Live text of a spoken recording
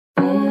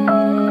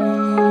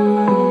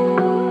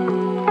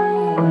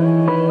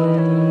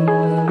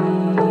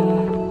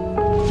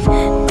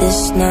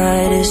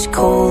is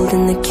cold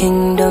in the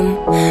kingdom.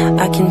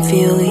 I can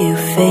feel you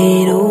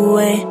fade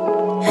away.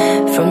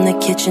 From the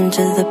kitchen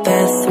to the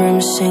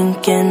bathroom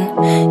sinking,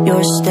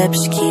 your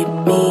steps keep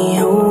me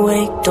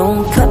awake.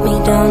 Don't cut me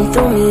down,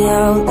 throw me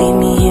out, leave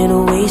me here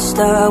to waste.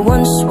 I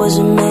once was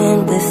a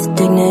man with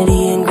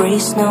dignity and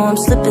grace. Now I'm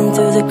slipping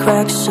through the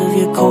cracks of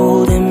your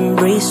cold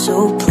embrace. So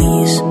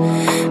please,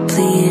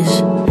 please,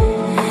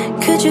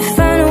 could you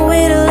find a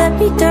way to let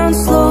me down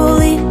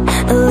slowly?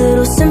 A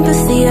little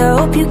sympathy, I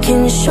hope you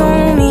can show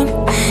me.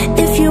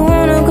 If you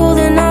wanna go,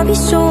 then I'll be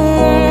so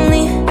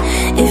lonely.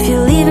 If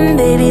you're leaving,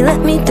 baby,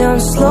 let me down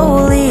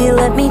slowly.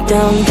 Let me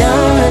down,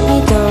 down, let me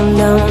down,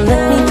 down,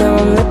 let me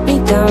down, let me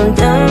down,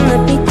 down,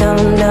 let me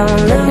down, down,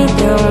 let me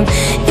down.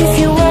 If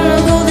you wanna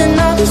go, then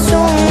I'll be so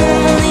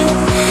lonely.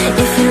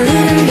 If you're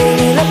leaving,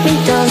 baby, let me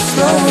down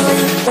slowly.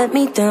 Let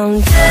me down,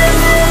 down.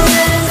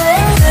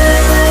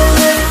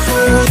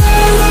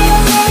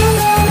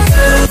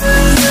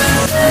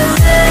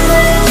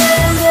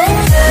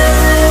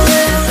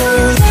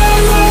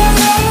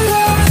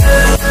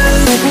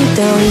 Let me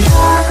down.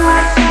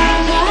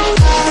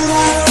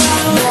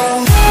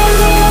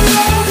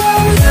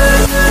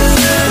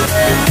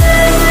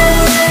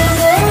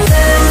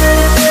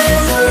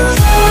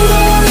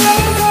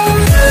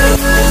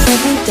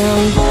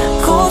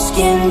 Cold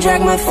skin,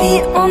 drag my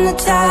feet on the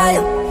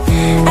tile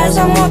as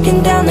I'm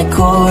walking down the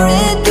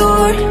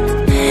corridor.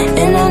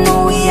 And I know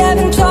we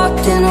haven't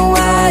talked in a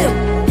while,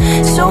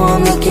 so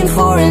I'm looking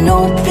for an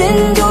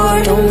open door.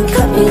 Don't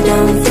cut me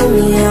down, throw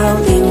me out,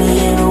 leave me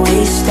in a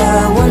waste. I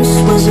once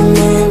was a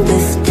man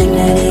with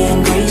dignity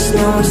and grace.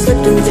 Now I'm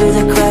slipping through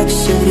the cracks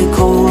of your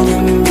cold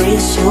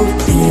embrace. So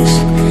please,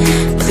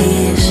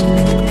 please,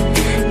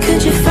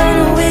 could you find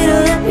a way to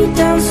let me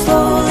down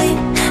slowly?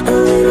 A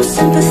little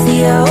sympathy,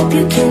 I hope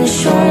you can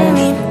show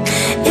me.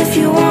 If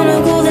you wanna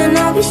go, then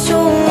I'll be so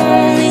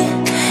lonely.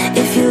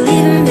 If you're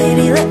leaving,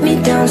 baby, let me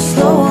down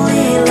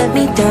slowly. Let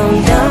me down,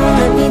 down,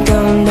 let me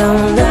down,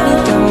 down, let me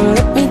down,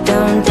 let me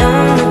down,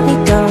 down, let me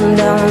down,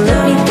 down,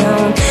 let me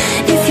down.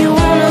 If you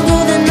wanna go,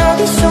 then I'll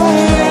be so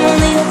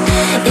lonely.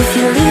 If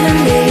you're leaving,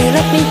 baby,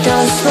 let me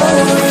down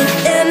slowly.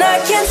 And I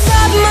can't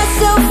stop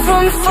myself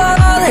from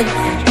falling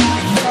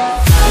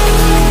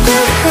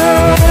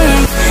down.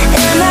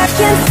 And I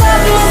can't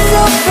stop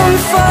myself from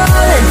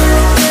falling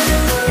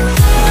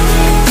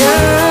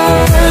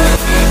down.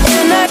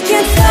 And I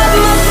can't stop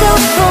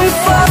myself from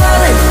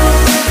falling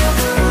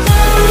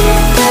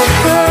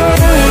down.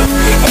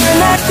 And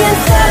I can't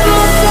stop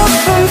myself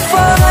from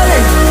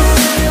falling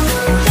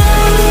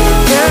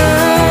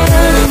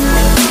down.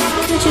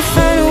 Could you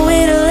find a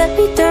way to let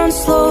me down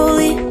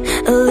slowly?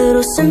 A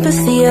little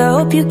sympathy, I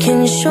hope you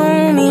can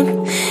show me.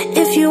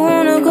 If you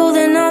wanna go,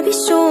 then I'll be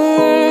so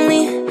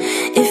lonely.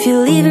 If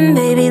you're leaving,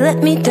 baby,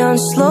 let me down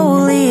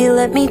slowly.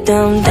 Let me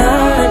down,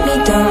 down, let me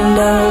down,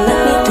 down, let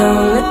me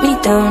down, let me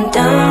down,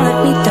 down, let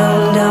me down,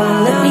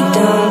 down, let me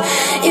down.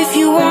 If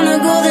you wanna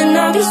go, then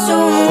I'll be so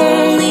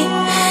lonely.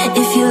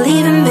 If you're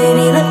leaving,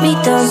 baby, let me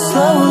down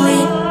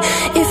slowly.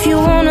 If you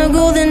wanna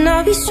go, then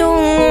I'll be so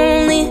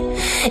lonely.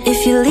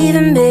 If you're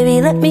leaving,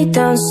 baby, let me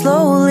down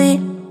slowly.